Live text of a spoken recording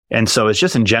And so it's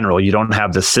just in general, you don't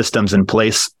have the systems in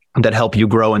place that help you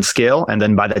grow and scale. And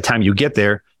then by the time you get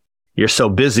there, you're so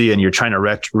busy and you're trying to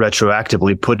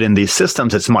retroactively put in these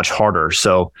systems, it's much harder.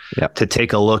 So to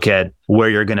take a look at where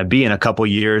you're going to be in a couple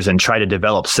of years and try to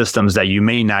develop systems that you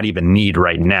may not even need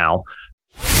right now.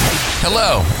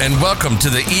 Hello, and welcome to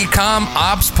the eCom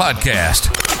Ops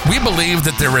Podcast. We believe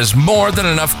that there is more than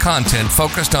enough content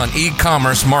focused on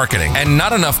e-commerce marketing and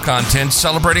not enough content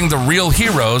celebrating the real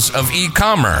heroes of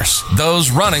e-commerce,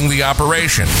 those running the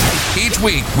operation. Each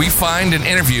week, we find and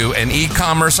interview an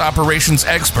e-commerce operations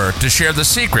expert to share the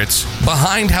secrets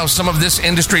behind how some of this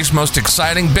industry's most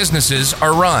exciting businesses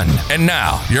are run. And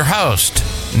now, your host,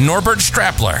 Norbert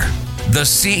Strappler, the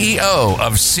CEO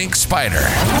of SyncSpider.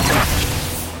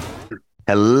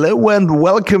 Hello and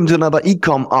welcome to another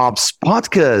eCom Ops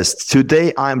podcast.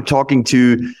 Today I'm talking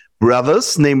to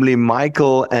brothers, namely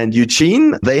Michael and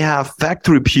Eugene. They have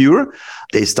Factory Pure.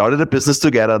 They started a business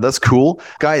together. That's cool.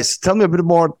 Guys, tell me a bit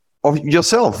more of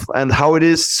yourself and how it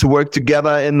is to work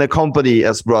together in the company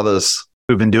as brothers.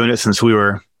 We've been doing it since we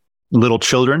were little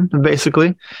children,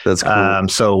 basically. That's cool.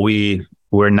 So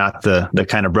we're not the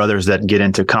kind of brothers that get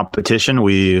into competition.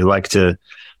 We like to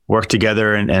work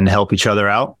together and help each other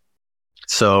out.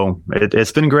 So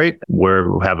it's been great. We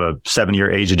have a 7-year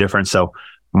age difference. So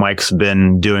Mike's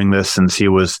been doing this since he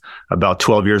was about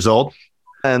 12 years old.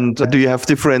 And do you have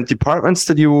different departments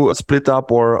that you split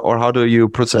up or how do you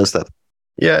process that?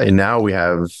 Yeah, and now we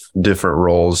have different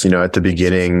roles. At the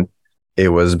beginning, it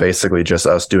was basically just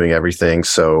us doing everything.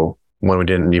 So when we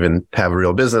didn't even have a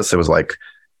real business, it was like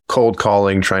cold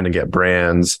calling, trying to get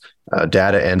brands,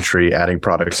 data entry, adding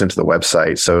products into the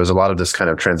website. So it was a lot of this kind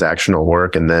of transactional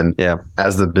work. And then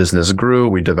as the business grew,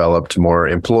 we developed more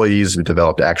employees, we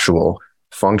developed actual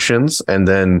functions, and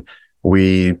then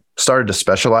we started to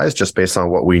specialize just based on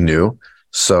what we knew.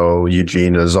 So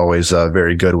Eugene is always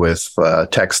very good with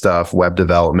tech stuff, web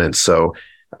development. So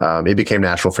it became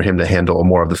natural for him to handle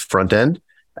more of the front end.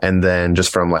 And then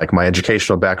just from like my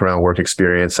educational background, work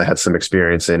experience, I had some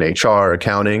experience in HR,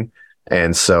 accounting.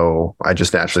 And so I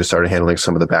just naturally started handling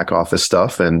some of the back office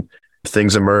stuff and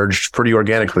things emerged pretty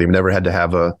organically. We never had to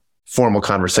have a formal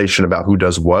conversation about who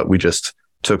does what. We just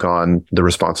took on the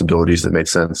responsibilities that made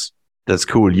sense. That's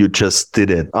cool. You just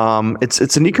did it.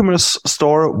 It's an e-commerce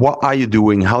store. What are you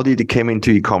doing? How did it come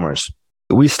into e-commerce?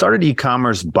 We started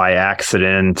e-commerce by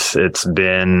accident. It's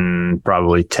been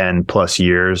probably 10 plus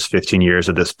years, 15 years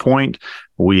at this point.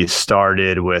 We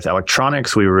started with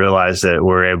electronics. We realized that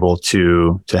we're able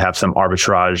to have some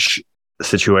arbitrage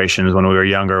situations when we were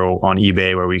younger on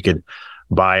eBay where we could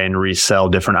buy and resell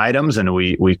different items. And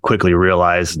we quickly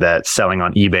realized that selling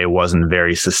on eBay wasn't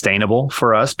very sustainable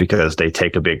for us because they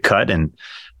take a big cut and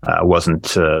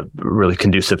wasn't really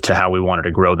conducive to how we wanted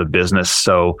to grow the business.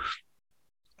 So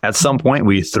at some point,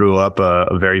 we threw up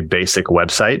a very basic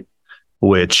website,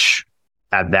 which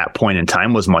at that point in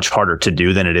time was much harder to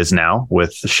do than it is now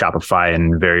with Shopify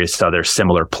and various other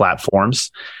similar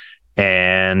platforms.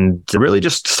 And really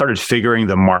just started figuring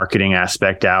the marketing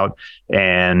aspect out.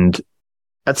 And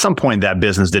at some point, that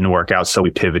business didn't work out. So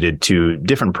we pivoted to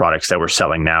different products that we're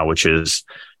selling now, which is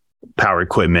power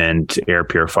equipment, air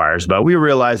purifiers. But we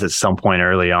realized at some point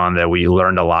early on that we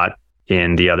learned a lot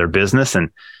in the other business.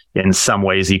 And in some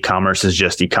ways, e-commerce is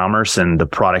just e-commerce and the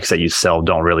products that you sell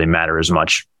don't really matter as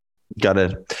much. Got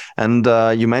it. And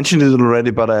you mentioned it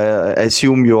already, but I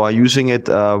assume you are using it.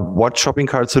 What shopping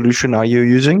cart solution are you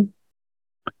using?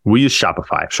 We use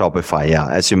Shopify. Shopify, yeah.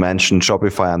 As you mentioned,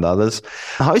 Shopify and others.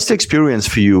 How is the experience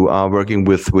for you working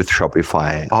with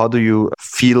Shopify? How do you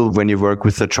feel when you work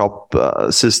with the shop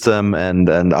system? And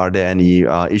are there any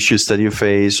issues that you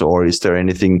face? Or is there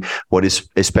anything what is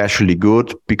especially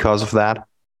good because of that?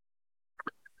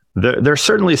 There's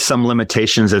certainly some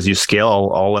limitations as you scale.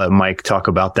 I'll let Mike talk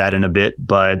about that in a bit.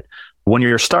 But when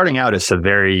you're starting out, it's a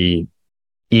very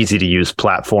easy to use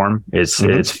platform.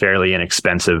 It's fairly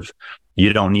inexpensive.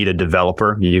 You don't need a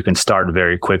developer. You can start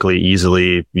very quickly,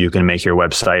 easily. You can make your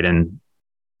website in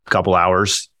a couple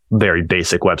hours, very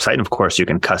basic website. And of course, you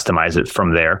can customize it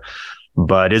from there.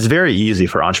 But it's very easy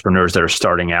for entrepreneurs that are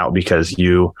starting out because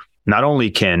you not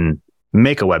only can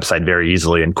make a website very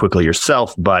easily and quickly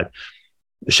yourself, but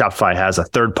Shopify has a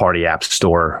third-party app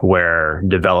store where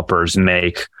developers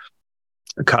make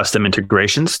custom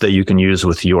integrations that you can use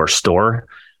with your store,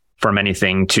 from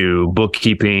anything to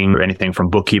bookkeeping or anything from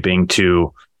bookkeeping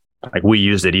to, like, we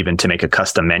used it even to make a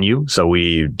custom menu. So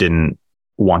we didn't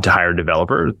want to hire a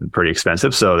developer, pretty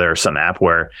expensive. So there's some app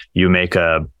where you make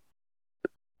a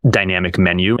dynamic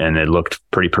menu and it looked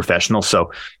pretty professional.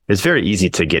 So it's very easy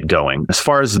to get going. As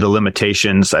far as the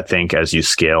limitations, I think as you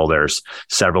scale, there's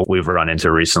several we've run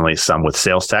into recently, some with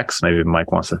sales tax. Maybe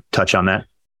Mike wants to touch on that.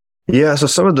 Yeah, so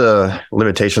some of the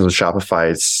limitations with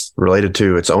Shopify is related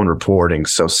to its own reporting.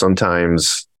 So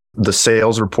sometimes the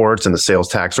sales reports and the sales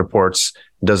tax reports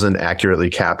doesn't accurately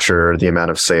capture the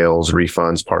amount of sales,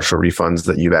 refunds, partial refunds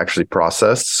that you've actually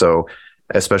processed. So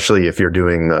especially if you're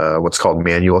doing what's called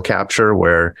manual capture,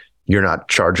 where you're not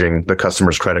charging the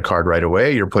customer's credit card right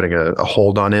away, you're putting a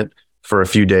hold on it for a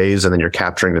few days, and then you're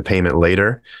capturing the payment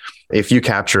later. If you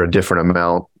capture a different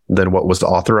amount than what was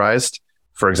authorized,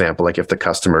 for example, like if the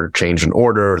customer changed an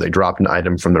order, or they dropped an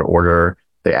item from their order,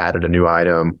 they added a new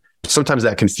item, sometimes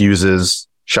that confuses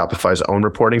Shopify's own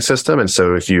reporting system. And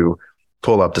so if you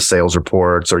pull up the sales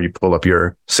reports or you pull up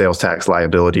your sales tax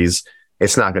liabilities,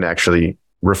 it's not going to actually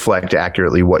reflect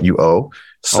accurately what you owe.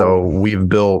 So we've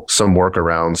built some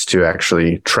workarounds to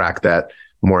actually track that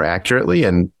more accurately,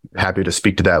 and happy to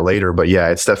speak to that later. But yeah,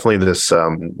 it's definitely this,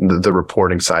 the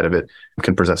reporting side of it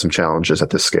can present some challenges at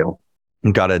this scale.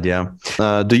 Got it. Yeah.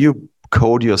 Do you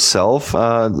code yourself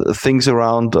things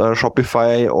around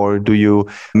Shopify, or do you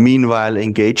meanwhile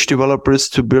engage developers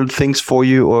to build things for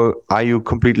you, or are you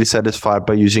completely satisfied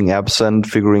by using apps and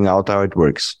figuring out how it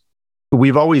works?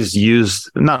 We've always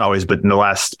used, not always, but in the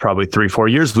last probably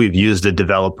 3-4 years, we've used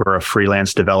a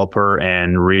freelance developer.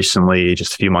 And recently,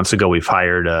 just a few months ago, we've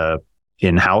hired a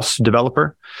in-house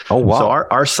developer. Oh, wow. So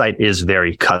our site is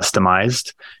very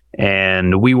customized.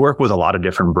 And we work with a lot of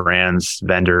different brands,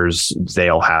 vendors. They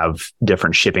all have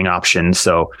different shipping options.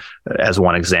 So as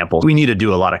one example, we need to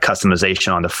do a lot of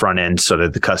customization on the front end so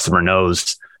that the customer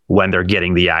knows when they're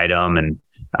getting the item.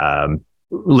 And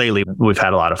lately, we've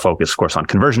had a lot of focus, of course, on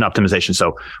conversion optimization.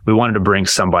 So we wanted to bring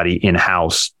somebody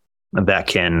in-house that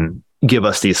can give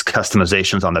us these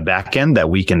customizations on the back end that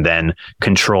we can then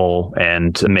control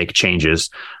and make changes.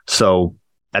 So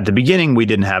at the beginning, we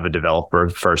didn't have a developer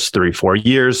the first 3-4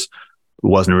 years. It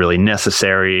wasn't really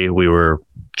necessary. We were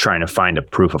trying to find a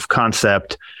proof of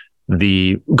concept.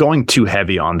 The going too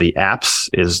heavy on the apps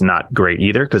is not great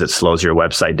either because it slows your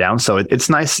website down. So it's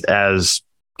nice as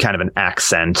kind of an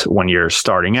accent when you're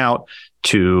starting out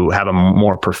to have a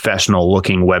more professional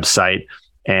looking website.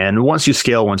 And once you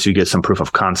scale, once you get some proof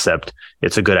of concept,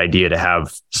 it's a good idea to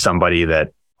have somebody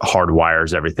that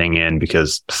hardwires everything in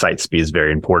because site speed is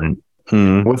very important.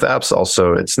 With apps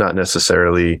also, it's not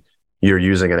necessarily you're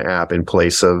using an app in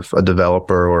place of a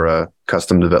developer or a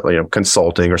custom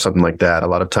consulting or something like that. A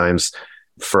lot of times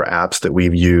for apps that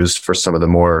we've used for some of the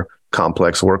more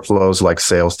complex workflows like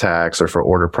sales tax or for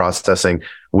order processing,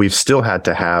 we've still had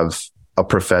to have a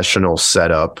professional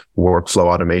setup,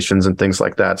 workflow automations and things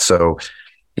like that. So,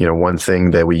 one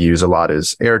thing that we use a lot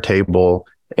is Airtable,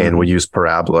 and we use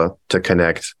Parabola to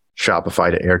connect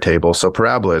Shopify to Airtable. So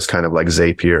Parabola is kind of like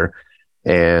Zapier.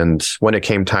 And when it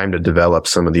came time to develop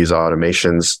some of these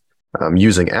automations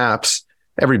using apps,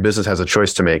 every business has a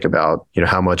choice to make about,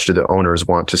 how much do the owners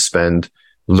want to spend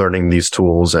learning these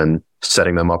tools and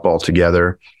setting them up all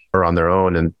together or on their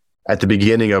own. And at the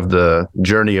beginning of the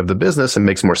journey of the business, it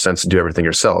makes more sense to do everything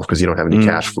yourself because you don't have any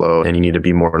cash flow and you need to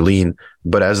be more lean.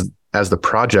 But as the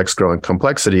projects grow in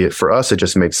complexity, for us, it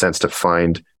just makes sense to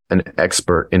find an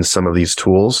expert in some of these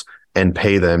tools and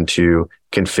pay them to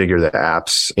configure the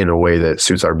apps in a way that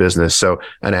suits our business. So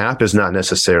an app is not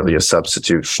necessarily a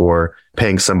substitute for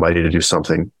paying somebody to do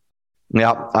something.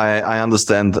 Yeah, I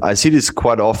understand. I see this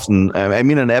quite often.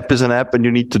 An app is an app and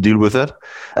you need to deal with it.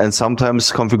 And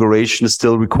sometimes configuration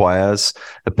still requires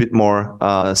a bit more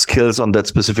skills on that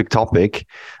specific topic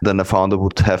than a founder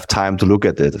would have time to look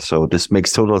at it. So this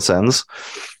makes total sense.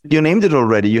 You named it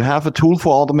already. You have a tool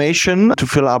for automation to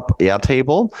fill up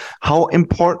Airtable. How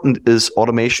important is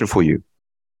automation for you?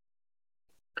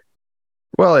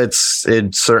 Well, it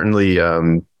certainly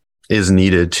is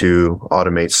needed to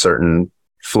automate certain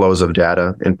flows of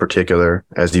data, in particular,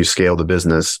 as you scale the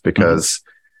business, because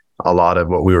a lot of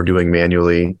what we were doing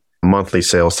manually, monthly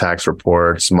sales tax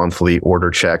reports, monthly order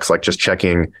checks, like just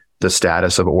checking the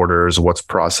status of orders, what's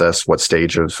processed, what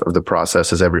stage of the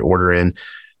process is every order in.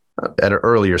 At an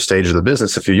earlier stage of the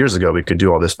business, a few years ago, we could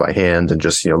do all this by hand and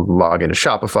just, log into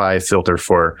Shopify, filter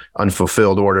for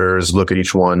unfulfilled orders, look at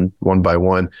each one by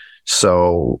one.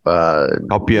 So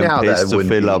copy and paste to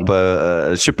fill up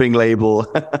a shipping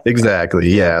label. Exactly.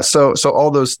 Yeah. So all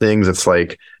those things, it's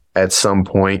like at some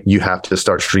point you have to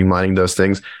start streamlining those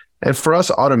things. And for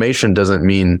us, automation doesn't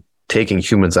mean taking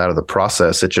humans out of the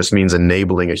process. It just means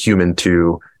enabling a human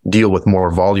to deal with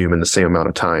more volume in the same amount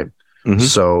of time.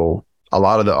 So a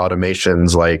lot of the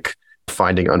automations like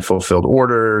finding unfulfilled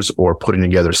orders or putting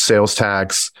together sales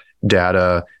tax,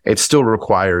 data. It still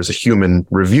requires a human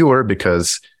reviewer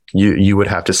because you would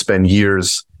have to spend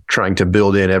years trying to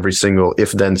build in every single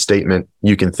if-then statement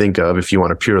you can think of if you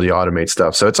want to purely automate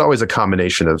stuff. So it's always a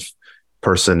combination of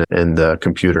person and the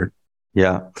computer.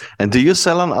 Yeah. And do you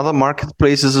sell on other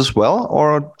marketplaces as well,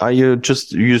 or are you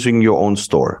just using your own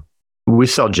store? We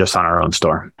sell just on our own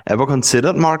store. Ever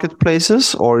considered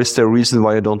marketplaces, or is there a reason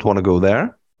why you don't want to go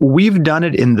there? We've done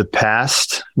it in the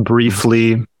past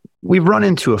briefly. We've run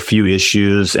into a few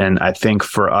issues. And I think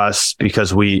for us,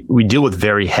 because we deal with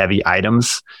very heavy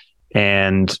items,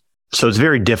 and so it's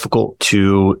very difficult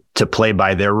to play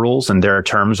by their rules. And there are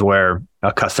terms where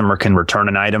a customer can return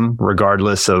an item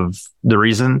regardless of the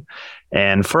reason.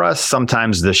 And for us,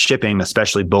 sometimes the shipping,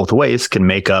 especially both ways, can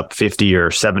make up 50 or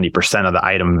 70% of the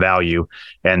item value.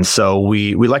 And so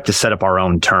we like to set up our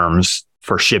own terms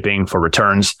for shipping, for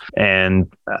returns.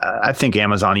 And I think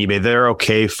Amazon, eBay, they're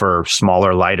okay for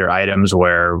smaller, lighter items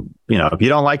where, if you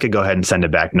don't like it, go ahead and send it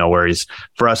back. No worries.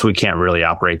 For us, we can't really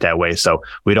operate that way. So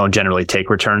we don't generally take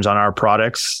returns on our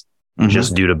products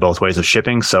just due to both ways of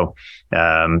shipping. So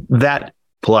that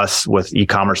plus with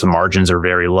e-commerce, the margins are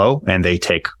very low and they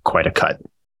take quite a cut.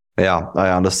 Yeah, I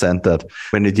understand that.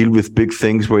 When you deal with big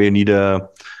things where you need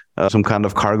some kind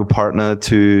of cargo partner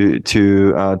to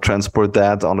transport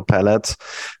that on a pallet,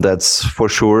 that's for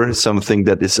sure something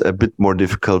that is a bit more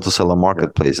difficult to sell on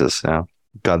marketplaces. Yeah,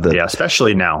 got that. Yeah,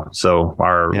 especially now. So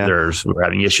we're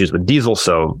having issues with diesel,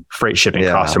 so freight shipping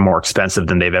costs are more expensive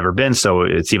than they've ever been. So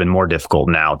it's even more difficult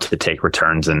now to take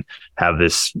returns and have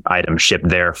this item shipped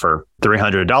there for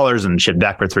 $300 and shipped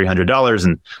back for $300,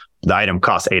 and the item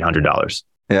costs $800.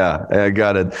 Yeah, I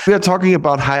got it. We are talking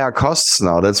about higher costs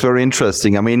now. That's very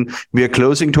interesting. I mean, we are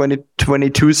closing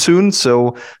 2022 soon.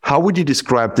 So how would you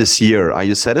describe this year? Are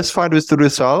you satisfied with the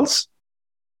results?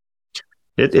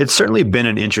 It's certainly been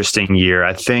an interesting year.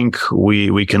 I think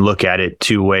we can look at it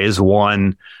two ways.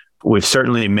 One, we've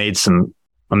certainly made some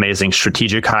amazing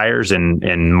strategic hires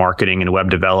in marketing and web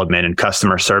development and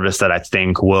customer service that I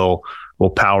think will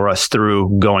power us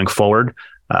through going forward.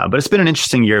 But it's been an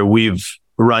interesting year. We've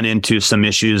run into some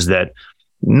issues that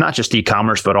not just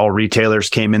e-commerce, but all retailers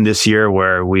came in this year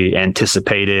where we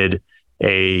anticipated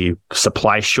a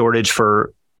supply shortage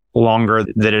for longer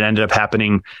than it ended up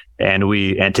happening. And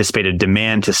we anticipated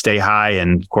demand to stay high.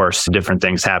 And of course, different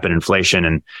things happen, inflation,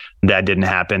 and that didn't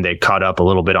happen. They caught up a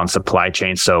little bit on supply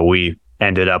chain. So we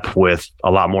ended up with a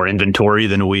lot more inventory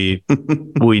than we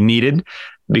needed.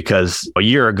 Because a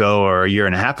year ago or a year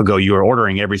and a half ago, you were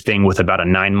ordering everything with about a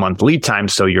 9-month lead time.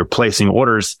 So you're placing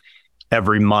orders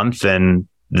every month and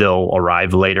they'll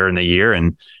arrive later in the year.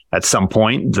 And at some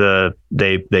point,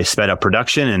 they sped up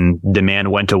production and demand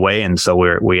went away. And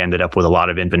so we ended up with a lot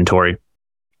of inventory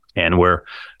and we're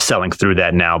selling through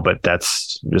that now. But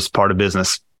that's just part of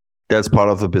business. That's part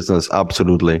of the business.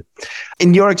 Absolutely.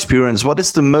 In your experience, what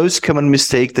is the most common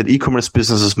mistake that e-commerce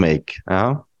businesses make?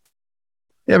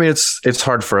 Yeah, I mean, it's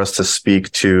hard for us to speak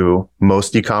to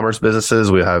most e-commerce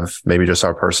businesses. We have maybe just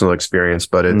our personal experience,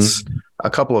 but it's a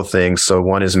couple of things. So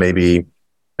one is maybe,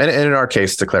 and in our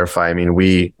case, to clarify, I mean,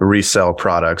 we resell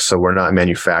products. So we're not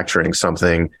manufacturing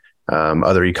something.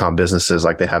 Other e-com businesses,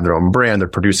 like they have their own brand, they're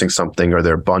producing something or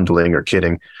they're bundling or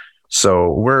kitting.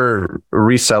 So we're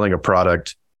reselling a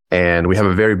product and we have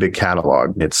a very big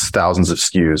catalog. It's thousands of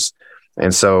SKUs.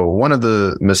 And so one of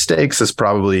the mistakes is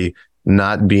probably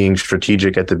not being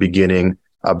strategic at the beginning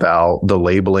about the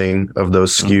labeling of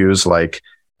those SKUs, like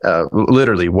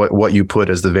literally what you put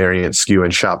as the variant SKU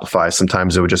in Shopify.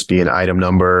 Sometimes it would just be an item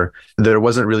number. There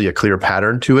wasn't really a clear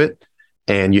pattern to it.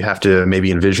 And you have to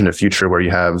maybe envision a future where you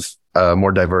have a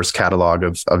more diverse catalog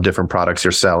of different products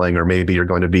you're selling, or maybe you're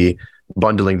going to be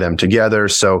bundling them together.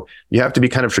 So you have to be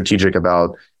kind of strategic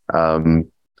about kind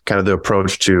of the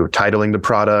approach to titling the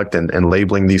product and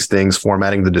labeling these things,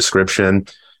 formatting the description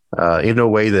in a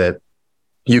way that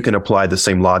you can apply the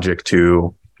same logic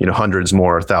to, hundreds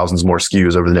more, thousands more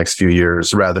SKUs over the next few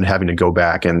years, rather than having to go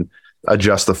back and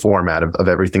adjust the format of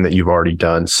everything that you've already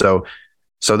done. So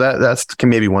that's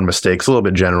maybe one mistake. It's a little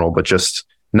bit general, but just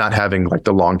not having like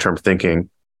the long-term thinking.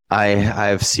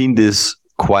 I've seen this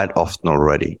quite often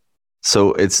already.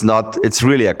 So it's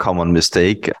really a common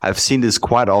mistake. I've seen this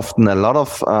quite often. A lot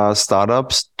of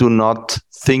startups do not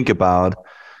think about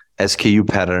SKU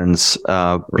patterns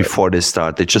before they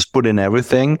start. They just put in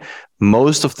everything,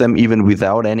 most of them even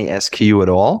without any SKU at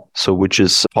all. So which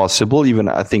is possible, even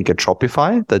I think at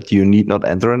Shopify, that you need not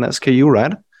enter an SKU,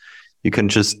 right? You can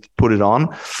just put it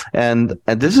on. And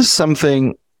this is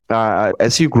something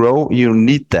as you grow, you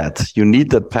need that. You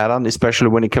need that pattern, especially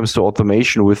when it comes to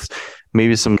automation with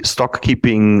maybe some stock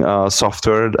keeping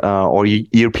software or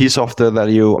ERP software that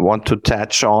you want to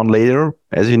attach on later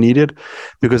as you need it,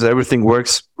 because everything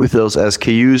works with those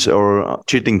SKUs or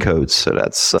cheating codes. So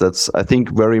that's I think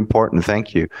very important.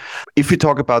 Thank you. If you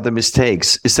talk about the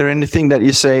mistakes, is there anything that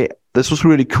you say, this was a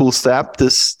really cool step,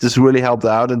 this really helped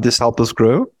out and this helped us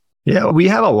grow? Yeah, we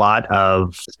have a lot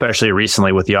of, especially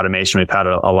recently with the automation, we've had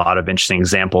a lot of interesting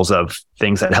examples of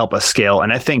things that help us scale.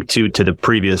 And I think to the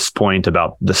previous point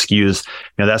about the SKUs,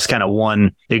 that's kind of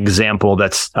one example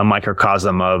that's a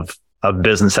microcosm of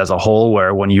business as a whole,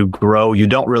 where when you grow, you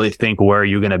don't really think where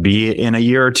you're going to be in a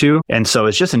year or two. And so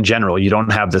it's just in general, you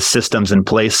don't have the systems in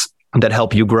place that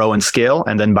help you grow and scale.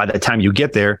 And then by the time you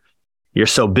get there, you're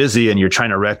so busy and you're trying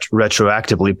to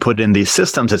retroactively put in these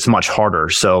systems, it's much harder.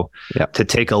 So to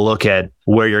take a look at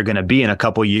where you're going to be in a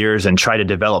couple of years and try to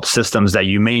develop systems that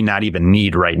you may not even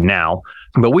need right now.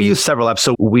 But we use several apps.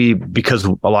 So because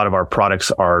a lot of our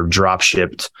products are drop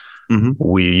shipped,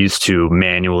 we used to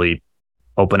manually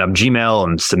open up Gmail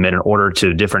and submit an order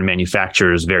to different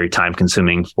manufacturers, very time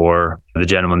consuming for the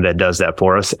gentleman that does that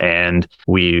for us. And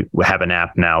we have an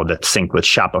app now that's synced with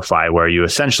Shopify where you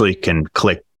essentially can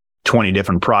click 20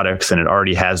 different products and it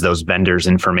already has those vendors'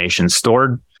 information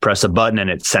stored. Press a button and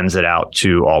it sends it out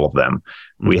to all of them.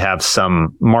 We have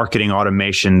some marketing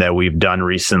automation that we've done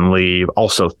recently,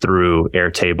 also through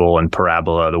Airtable and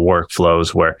Parabola, the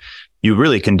workflows where you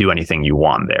really can do anything you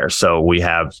want there. So we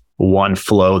have one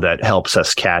flow that helps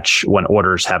us catch when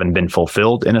orders haven't been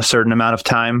fulfilled in a certain amount of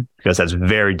time, because that's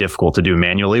very difficult to do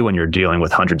manually when you're dealing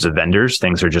with hundreds of vendors.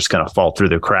 Things are just going to fall through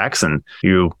the cracks and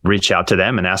you reach out to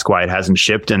them and ask why it hasn't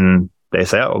shipped. And they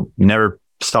say, oh, you never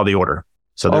saw the order.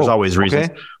 So there's always reasons.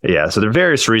 Okay. Yeah. So there are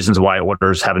various reasons why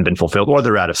orders haven't been fulfilled or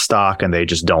they're out of stock and they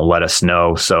just don't let us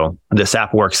know. So this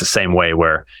app works the same way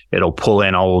where it'll pull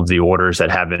in all of the orders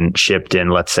that haven't shipped in,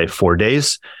 let's say 4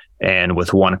 days. And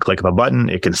with one click of a button,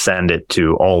 it can send it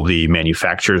to all the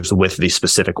manufacturers with the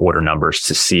specific order numbers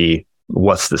to see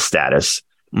what's the status.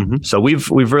 So we've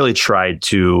really tried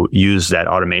to use that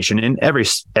automation in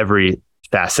every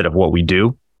facet of what we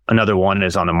do. Another one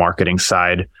is on the marketing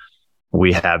side.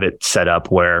 We have it set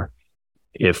up where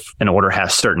if an order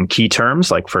has certain key terms,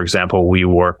 like for example, we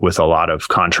work with a lot of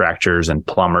contractors and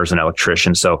plumbers and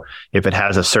electricians. So if it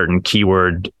has a certain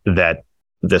keyword that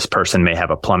this person may have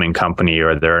a plumbing company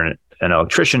or they're an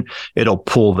electrician, it'll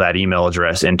pull that email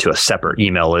address into a separate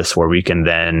email list where we can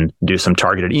then do some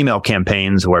targeted email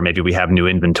campaigns where maybe we have new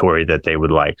inventory that they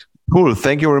would like. Cool.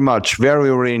 Thank you very much. Very,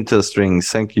 very interesting.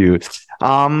 Thank you.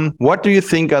 What do you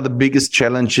think are the biggest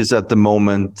challenges at the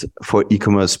moment for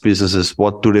e-commerce businesses?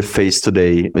 What do they face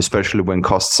today, especially when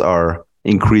costs are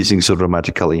increasing so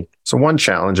dramatically? So one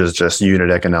challenge is just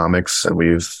unit economics. And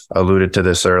we've alluded to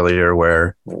this earlier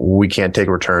where we can't take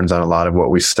returns on a lot of what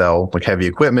we sell, like heavy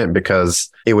equipment, because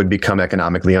it would become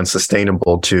economically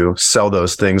unsustainable to sell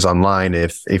those things online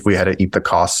if we had to eat the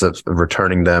costs of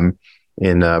returning them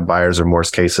in buyer's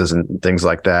remorse cases and things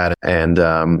like that. And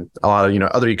a lot of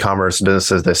other e-commerce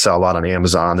businesses, they sell a lot on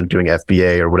Amazon. They're doing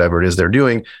FBA or whatever it is they're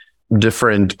doing.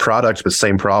 Different products, but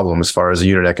same problem as far as the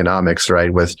unit economics,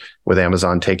 right? With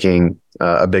Amazon taking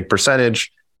a big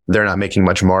percentage, they're not making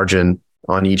much margin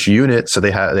on each unit, so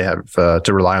they have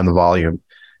to rely on the volume.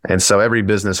 And so every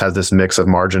business has this mix of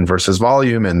margin versus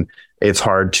volume, and it's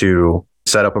hard to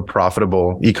set up a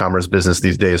profitable e-commerce business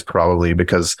these days, probably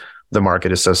because the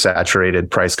market is so saturated.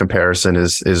 Price comparison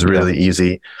is really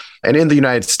easy. And in the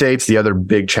United States, the other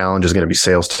big challenge is going to be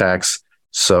sales tax.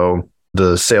 So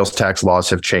the sales tax laws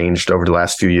have changed over the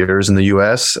last few years in the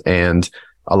US, and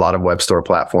a lot of web store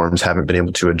platforms haven't been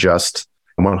able to adjust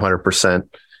 100%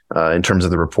 in terms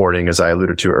of the reporting. As I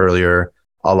alluded to earlier,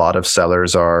 a lot of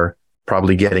sellers are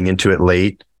probably getting into it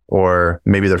late, or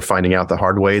maybe they're finding out the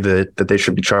hard way that they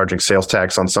should be charging sales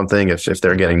tax on something if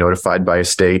they're getting notified by a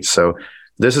state. So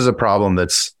this is a problem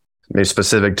that's maybe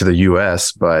specific to the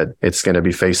US, but it's going to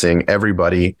be facing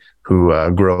everybody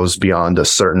who grows beyond a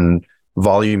certain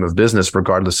volume of business,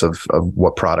 regardless of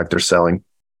what product they're selling.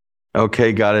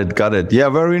 Okay, got it. Yeah,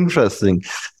 very interesting.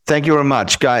 Thank you very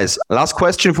much, guys. Last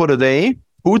question for today.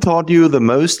 Who taught you the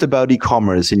most about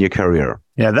e-commerce in your career?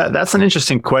 Yeah, that's an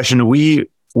interesting question. We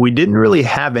didn't really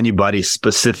have anybody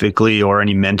specifically or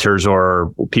any mentors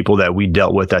or people that we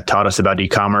dealt with that taught us about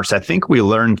e-commerce. I think we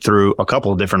learned through a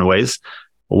couple of different ways.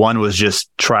 One was just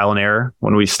trial and error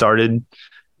when we started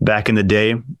back in the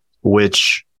day,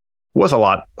 which was a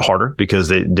lot harder because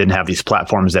they didn't have these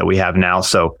platforms that we have now.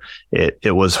 So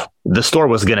the store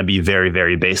was going to be very,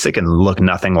 very basic and look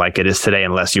nothing like it is today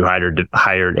unless you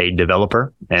hired a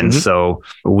developer. And so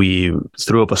we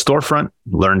threw up a storefront,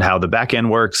 learned how the back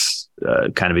end works,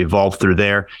 kind of evolved through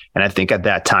there. And I think at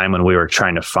that time when we were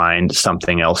trying to find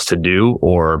something else to do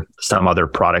or some other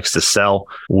products to sell,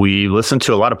 we listened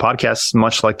to a lot of podcasts,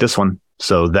 much like this one.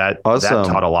 So that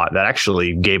taught a lot. That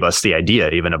actually gave us the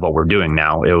idea even of what we're doing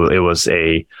now. It was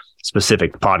a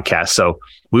specific podcast. So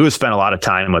we would spend a lot of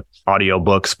time with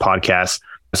audiobooks, podcasts.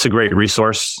 It's a great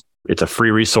resource. It's a free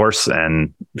resource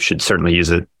and you should certainly use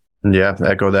it. Yeah,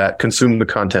 echo that. Consume the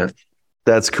content.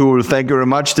 That's cool. Thank you very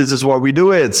much. This is why we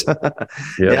do it.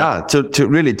 Yeah, to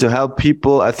really help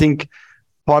people. I think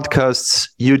podcasts,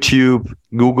 YouTube,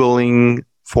 Googling,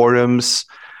 forums,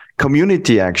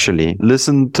 community, actually.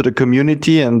 Listen to the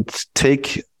community and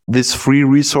take this free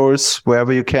resource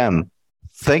wherever you can.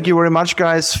 Thank you very much,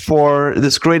 guys, for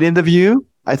this great interview.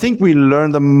 I think we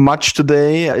learned much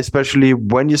today, especially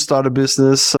when you start a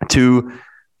business, to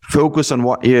focus on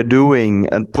what you're doing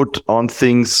and put on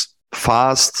things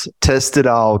fast, test it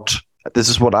out. This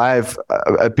is what I've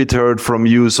a bit heard from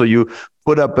you. So you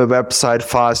put up a website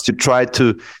fast, you try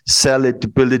to sell it, to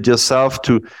build it yourself,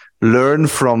 to learn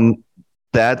from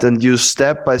that, and you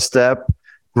step by step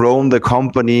grown the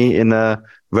company in a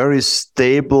very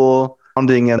stable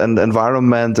founding and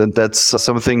environment. And that's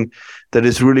something that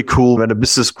is really cool when a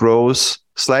business grows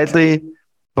slightly,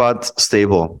 but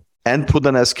stable. And put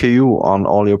an SKU on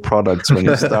all your products when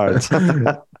you start.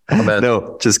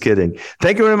 No, just kidding.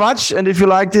 Thank you very much. And if you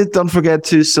liked it, don't forget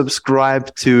to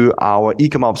subscribe to our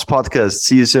eCommerce podcast.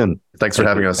 See you soon. Thanks for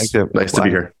having us. Nice to be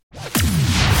here.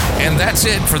 And that's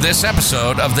it for this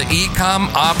episode of the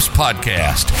eCommerce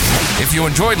Podcast. If you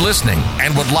enjoyed listening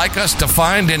and would like us to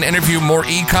find and interview more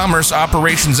e-commerce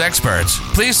operations experts,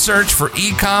 please search for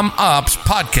eCommerce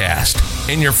Podcast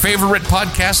in your favorite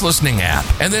podcast listening app,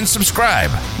 and then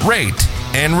subscribe, rate,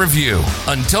 and review.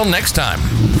 Until next time.